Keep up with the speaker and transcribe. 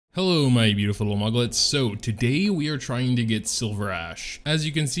Hello my beautiful little muglets. So today we are trying to get SilverAsh. As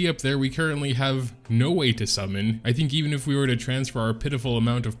you can see up there, we currently have no way to summon. I think even if we were to transfer our pitiful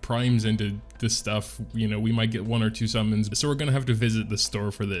amount of primes into this stuff, you know, we might get 1 or 2 summons. So we're gonna have to visit the store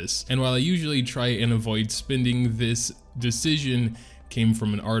for this. And while I usually try and avoid spending, this decision came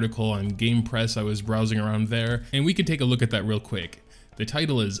from an article on Game Press. I was browsing around there, and we could take a look at that real quick. The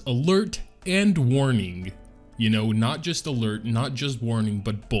title is Alert and Warning. You know, not just alert, not just warning,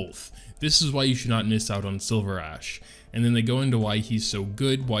 but both. This is why you should not miss out on SilverAsh. And then they go into why he's so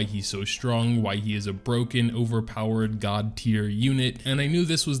good, why he's so strong, why he is a broken, overpowered god tier unit. And I knew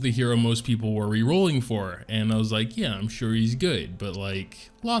this was the hero most people were re-rolling for. And I was like, yeah, I'm sure he's good, but like,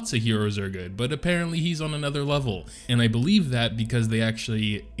 lots of heroes are good, but apparently he's on another level. And I believe that because they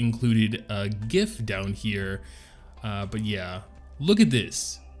actually included a GIF down here. But yeah, look at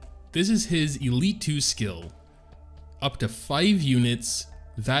this. This is his Elite 2 skill. Up to 5 units,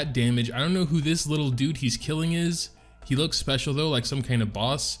 that damage. I don't know who this little dude he's killing is. He looks special though, like some kind of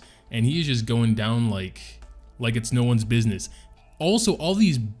boss, and he is just going down like it's no one's business. Also, all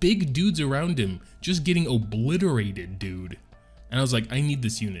these big dudes around him just getting obliterated, dude. And I was like, I need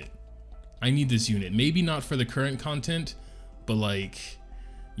this unit. I need this unit. Maybe not for the current content, but like,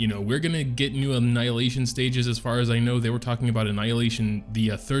 you know, we're gonna get new Annihilation stages. As far as I know, they were talking about Annihilation, the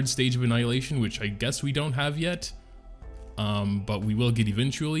 3rd stage of Annihilation, which I guess we don't have yet. But we will get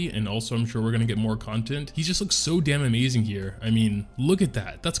eventually, and also I'm sure we're gonna get more content. He just looks so damn amazing here. I mean, look at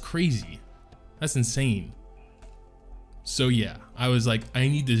that. That's crazy. That's insane. So yeah, I was like, I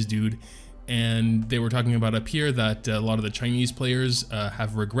need this dude. And they were talking about up here that a lot of the Chinese players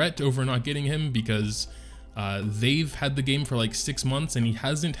have regret over not getting him because they've had the game for like 6 months and he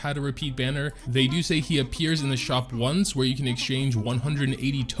hasn't had a repeat banner. They do say he appears in the shop once where you can exchange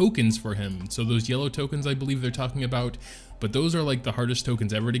 180 tokens for him. So those yellow tokens I believe they're talking about, but those are like the hardest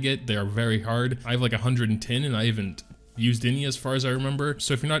tokens ever to get. They are very hard. I have like 110 and I haven't used any as far as I remember.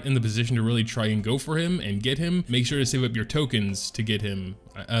 So if you're not in the position to really try and go for him and get him, make sure to save up your tokens to get him.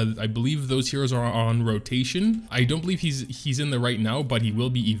 I believe those heroes are on rotation. I don't believe he's in there right now, but he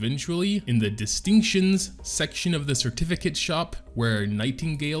will be eventually. In the distinctions section of the certificate shop where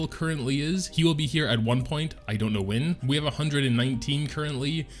Nightingale currently is, he will be here at one point. I don't know when. We have 119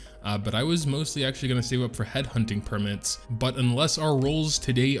 currently. But I was mostly actually going to save up for headhunting permits. But unless our rolls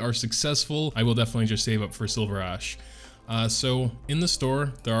today are successful, I will definitely just save up for SilverAsh. So in the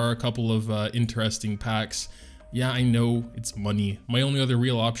store, there are a couple of interesting packs. Yeah, I know it's money. My only other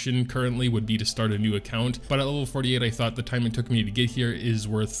real option currently would be to start a new account. But at level 48, I thought the time it took me to get here is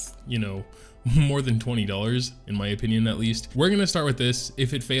worth, you know, more than $20, in my opinion at least. We're going to start with this.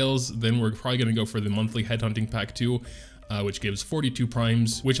 If it fails, then we're probably going to go for the monthly headhunting pack too. Which gives 42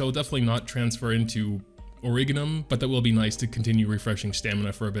 primes, which I'll definitely not transfer into Originum, but that will be nice to continue refreshing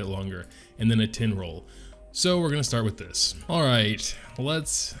stamina for a bit longer. And then a tin roll. So we're gonna start with this. All right,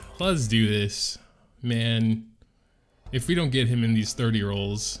 let's do this, man. If we don't get him in these 30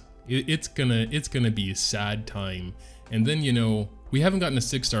 rolls, it's gonna be a sad time. And then, you know, we haven't gotten a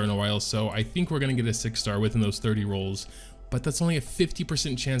 6-star in a while, so I think we're gonna get a 6-star within those 30 rolls. But that's only a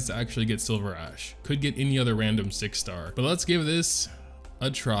 50% chance to actually get SilverAsh. Could get any other random 6-star. But let's give this a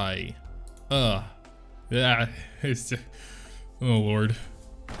try. Yeah, it's just, oh lord.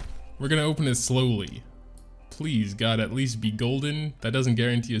 We're gonna open it slowly. Please, God, at least be golden. That doesn't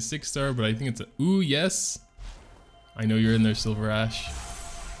guarantee a 6-star, but I think it's a, ooh, yes. I know you're in there, SilverAsh.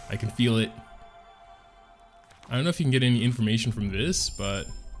 I can feel it. I don't know if you can get any information from this, but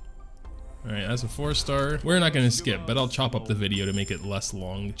alright, that's a 4-star. We're not gonna skip, but I'll chop up the video to make it less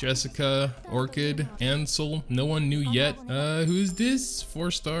long. Jessica, Orchid, Ansel, no one knew yet. Who's this?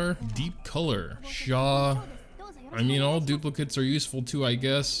 4-star. Deep Color, Shaw. I mean, all duplicates are useful too, I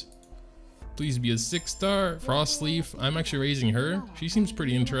guess. Please be a 6-star. Frostleaf, I'm actually raising her. She seems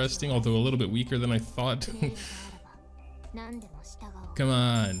pretty interesting, although a little bit weaker than I thought. Come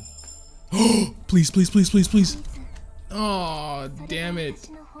on. Please, please, please, please, please. Oh, damn it.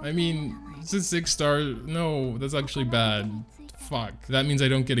 I mean, it's a 6-star. No, that's actually bad. Fuck. That means I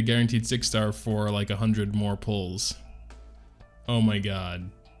don't get a guaranteed 6-star for like 100 more pulls. Oh my god.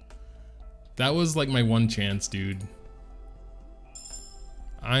 That was like my one chance, dude.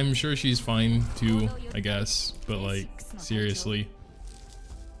 I'm sure she's fine too, I guess. But like, seriously.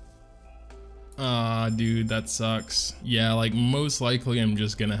 Ah, dude, that sucks. Yeah, like most likely I'm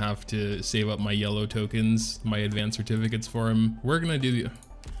just gonna have to save up my yellow tokens, my advanced certificates for him. We're gonna do the...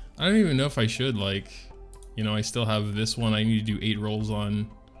 I don't even know if I should, like, you know, I still have this one I need to do 8 rolls on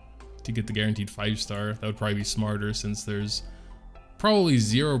to get the guaranteed 5-star. That would probably be smarter since there's probably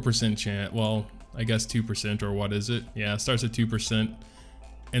 0% chance, well, I guess 2%, or what is it? Yeah, it starts at 2%.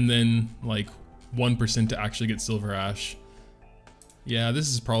 and then like 1% to actually get SilverAsh. Yeah, this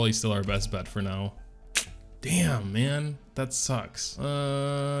is probably still our best bet for now. Damn, man, that sucks.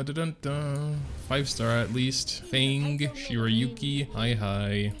 5-star at least. Fang, Shirayuki,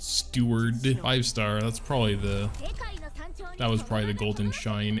 hi. Steward, 5-star. That was probably the golden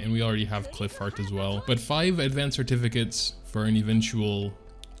shine, and we already have Cliff Heart as well. But 5 advanced certificates for an eventual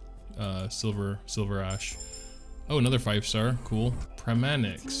SilverAsh. Oh, another 5-star, cool.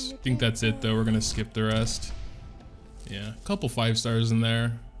 Pramanix. I think that's it though. We're gonna skip the rest. Yeah, a couple 5-stars in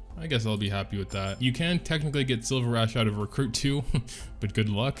there. I guess I'll be happy with that. You can technically get SilverAsh out of Recruit too, but good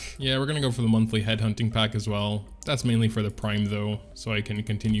luck. Yeah, we're gonna go for the monthly headhunting pack as well. That's mainly for the Prime though, so I can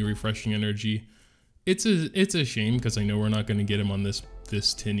continue refreshing energy. It's a shame because I know we're not gonna get him on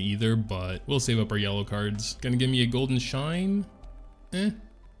this tin either, but we'll save up our yellow cards. Gonna give me a golden shine?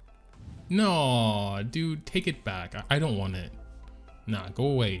 No, dude, take it back. I don't want it. Nah, go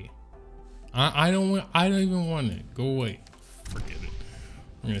away. I don't even want it. Go away. Forget it.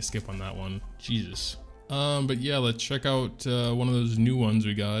 I'm gonna skip on that one. Jesus. But yeah, let's check out one of those new ones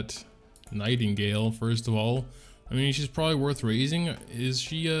we got. Nightingale, first of all. I mean, she's probably worth raising. Is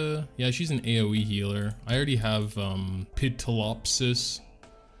she, yeah, she's an AoE healer. I already have, Pitalopsis.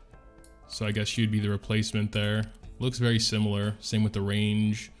 So I guess she'd be the replacement there. Looks very similar. Same with the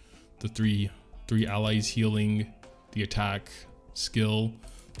range. The three allies healing. The attack skill.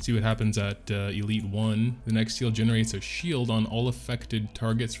 See what happens at Elite 1. The next heal generates a shield on all affected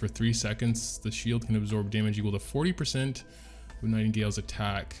targets for 3 seconds. The shield can absorb damage equal to 40% with Nightingale's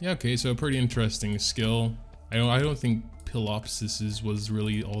attack. Yeah, okay, so a pretty interesting skill. I don't think Pilopsis was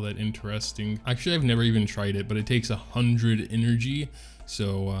really all that interesting. Actually, I've never even tried it, but it takes 100 energy,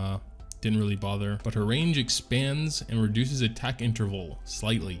 so didn't really bother. But her range expands and reduces attack interval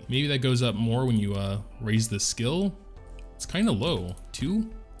slightly. Maybe that goes up more when you raise the skill. It's kind of low, 2?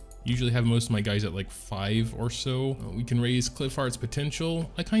 Usually have most of my guys at like 5 or so. We can raise Cliff Heart's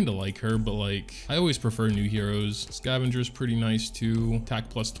potential. I kind of like her, but like, I always prefer new heroes. Scavenger's pretty nice too.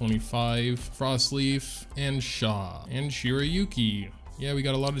 Attack plus 25, Frostleaf, and Shaw, and Shirayuki. Yeah, we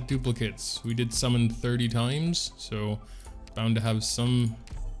got a lot of duplicates. We did summon 30 times, so bound to have some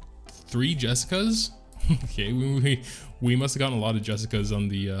 3 Jessicas. Okay, we must have gotten a lot of Jessicas on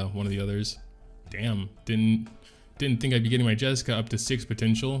the one of the others. Damn, didn't think I'd be getting my Jessica up to 6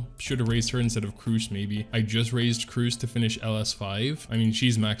 potential. Should have raised her instead of Cruz maybe. I just raised Cruz to finish LS5. I mean,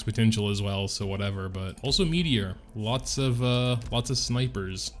 she's max potential as well, so whatever, but also Meteor. Lots of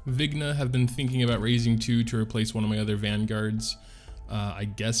snipers. Vigna have been thinking about raising 2 to replace one of my other Vanguards. I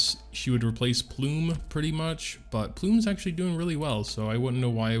guess she would replace Plume pretty much, but Plume's actually doing really well, so I wouldn't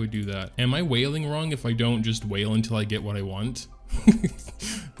know why I would do that. Am I wailing wrong if I don't just wail until I get what I want?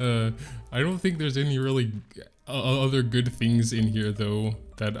 I don't think there's any really other good things in here though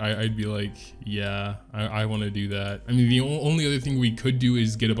that I'd be like, yeah, I want to do that. I mean, the only other thing we could do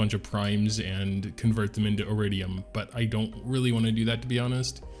is get a bunch of primes and convert them into iridium, but I don't really want to do that, to be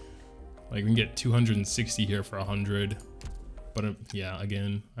honest. Like, we can get 260 here for 100, but yeah,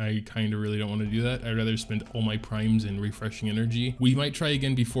 again, I kind of really don't want to do that. I'd rather spend all my primes in refreshing energy. We might try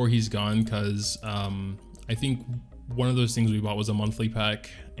again before he's gone, because I think one of those things we bought was a monthly pack,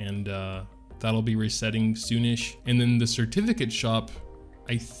 and that'll be resetting soonish. And then the certificate shop,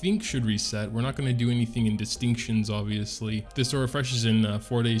 I think, should reset. We're not going to do anything in distinctions, obviously. This store refreshes in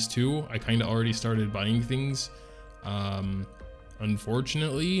 4 days too. I kind of already started buying things.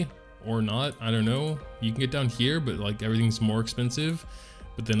 Unfortunately, or not, I don't know. You can get down here, but like everything's more expensive.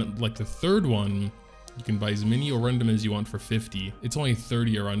 But then like the third one, you can buy as many Orundum as you want for 50. It's only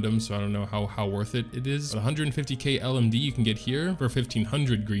 30 Orundum, so I don't know how worth it is. But 150k LMD you can get here for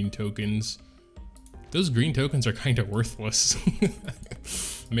 1500 green tokens. Those green tokens are kind of worthless.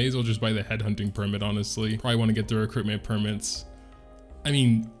 May as well just buy the headhunting permit, honestly. Probably want to get the recruitment permits. I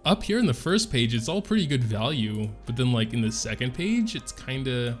mean, up here in the first page, it's all pretty good value, but then like in the second page, it's kind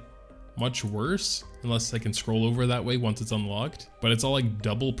of much worse, unless I can scroll over that way once it's unlocked. But it's all like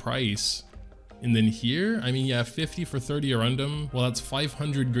double price. And then here, I mean, yeah, 50 for 30 Arundum. Well, that's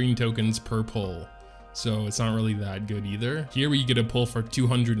 500 green tokens per pull. So it's not really that good either. Here we get a pull for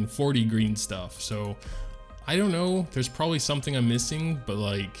 240 green stuff. So I don't know, there's probably something I'm missing, but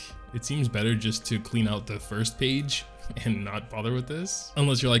like, it seems better just to clean out the first page and not bother with this.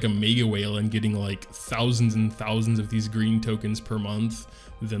 Unless you're like a mega whale and getting like thousands and thousands of these green tokens per month,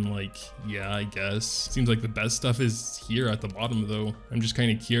 then like, yeah, I guess. Seems like the best stuff is here at the bottom though. I'm just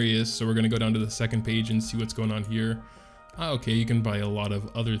kind of curious, so we're gonna go down to the second page and see what's going on here. Okay, you can buy a lot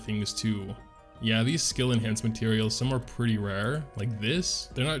of other things too. Yeah, these skill enhanced materials, some are pretty rare, like this.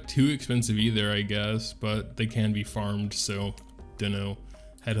 They're not too expensive either, I guess, but they can be farmed, so dunno.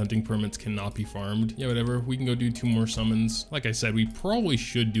 headhunting permits cannot be farmed. Yeah, whatever. We can go do 2 more summons. Like I said, we probably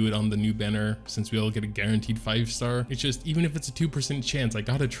should do it on the new banner since we all get a guaranteed 5-star. It's just, even if it's a 2% chance, I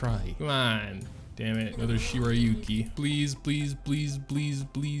gotta try. Come on. Damn it. Another Shirayuki. Please, please, please, please,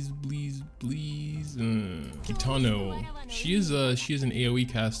 please, please, please. Kitano. She is an AoE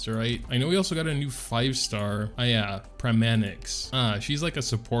caster, right? I know we also got a new 5-star. Ah, yeah. Pramanix. Ah, she's like a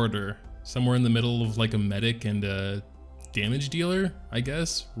supporter. Somewhere in the middle of like a medic and a damage dealer, I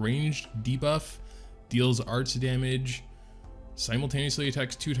guess. Ranged debuff. Deals arts damage. Simultaneously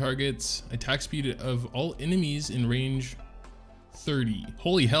attacks 2 targets. Attack speed of all enemies in range 30.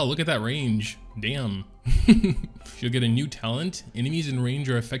 Holy hell, look at that range. Damn. She'll get a new talent. Enemies in range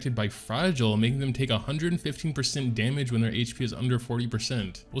are affected by fragile, making them take 115% damage when their HP is under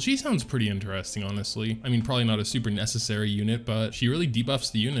 40%. Well, she sounds pretty interesting, honestly. I mean, probably not a super necessary unit, but she really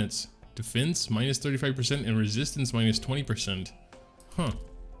debuffs the units. Defense minus 35% and resistance minus 20%. Huh.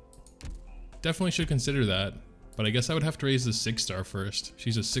 Definitely should consider that. But I guess I would have to raise the 6-star first.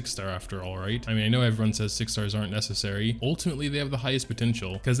 She's a 6-star after all, right? I mean, I know everyone says 6 stars aren't necessary. Ultimately, they have the highest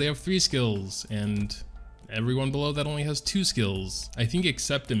potential because they have 3 skills and everyone below that only has 2 skills. I think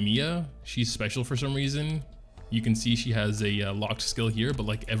except Emiya, she's special for some reason. You can see she has a locked skill here, but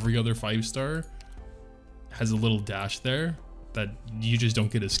like every other 5-star has a little dash there that you just don't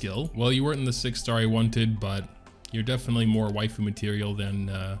get a skill. Well, you weren't in the 6-star I wanted, but you're definitely more waifu material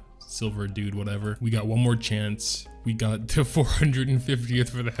than Silver dude, whatever. We got one more chance. We got the 450th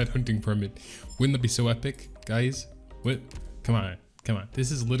for the headhunting permit. Wouldn't that be so epic, guys? What? Come on, come on.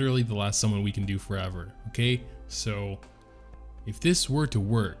 This is literally the last summon we can do forever, okay? So, if this were to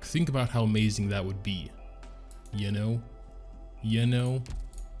work, think about how amazing that would be. You know? You know?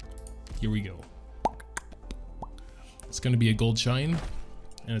 Here we go. It's gonna be a gold shine,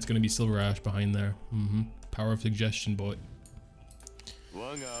 and it's gonna be SilverAsh behind there. Power of suggestion, boy.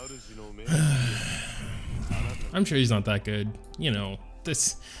 I'm sure he's not that good. You know,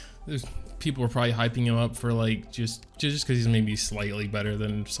 there's people are probably hyping him up for like just because he's maybe slightly better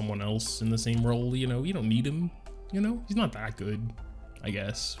than someone else in the same role. You know, you don't need him. You know, he's not that good. I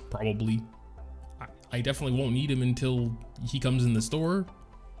guess probably. I definitely won't need him until he comes in the store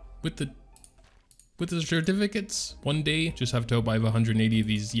with the certificates. One day, just have to hope I have 180 of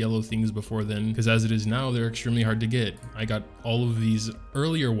these yellow things before then, because as it is now, they're extremely hard to get. I got all of these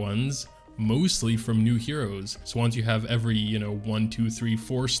earlier ones, mostly from new heroes. So once you have every, you know, 1, 2, 3,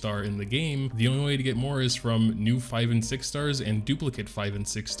 4-star in the game, the only way to get more is from new 5 and 6 stars and duplicate 5 and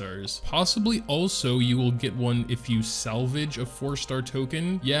 6 stars. Possibly also you will get one if you salvage a 4-star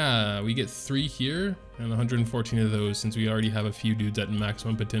token. Yeah, we get 3 here and 114 of those since we already have a few dudes at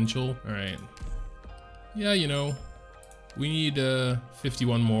maximum potential. All right. Yeah, you know, we need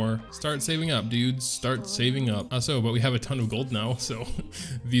 51 more. Start saving up, dudes. Start saving up. But we have a ton of gold now, so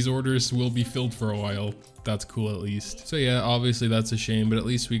these orders will be filled for a while. That's cool at least. So yeah, obviously that's a shame, but at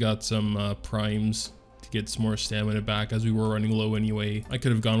least we got some primes to get some more stamina back as we were running low anyway. I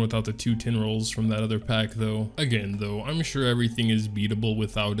could have gone without the 2 tin rolls from that other pack though. Again though, I'm sure everything is beatable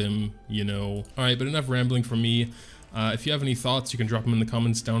without him, you know. Alright, but enough rambling from me. If you have any thoughts, you can drop them in the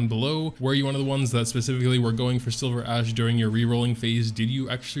comments down below. Were you one of the ones that specifically were going for SilverAsh during your re-rolling phase? Did you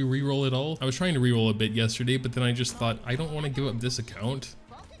actually re-roll it all? I was trying to re-roll a bit yesterday, but then I just thought, I don't want to give up this account.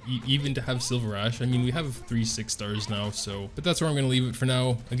 Even to have SilverAsh. I mean, we have 3 6-stars now, so. But that's where I'm going to leave it for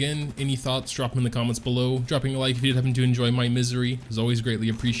now. Again, any thoughts, drop them in the comments below. Dropping a like if you did happen to enjoy my misery is always greatly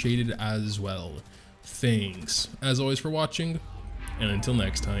appreciated as well. Thanks, as always, for watching, and until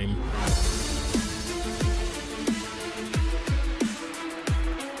next time.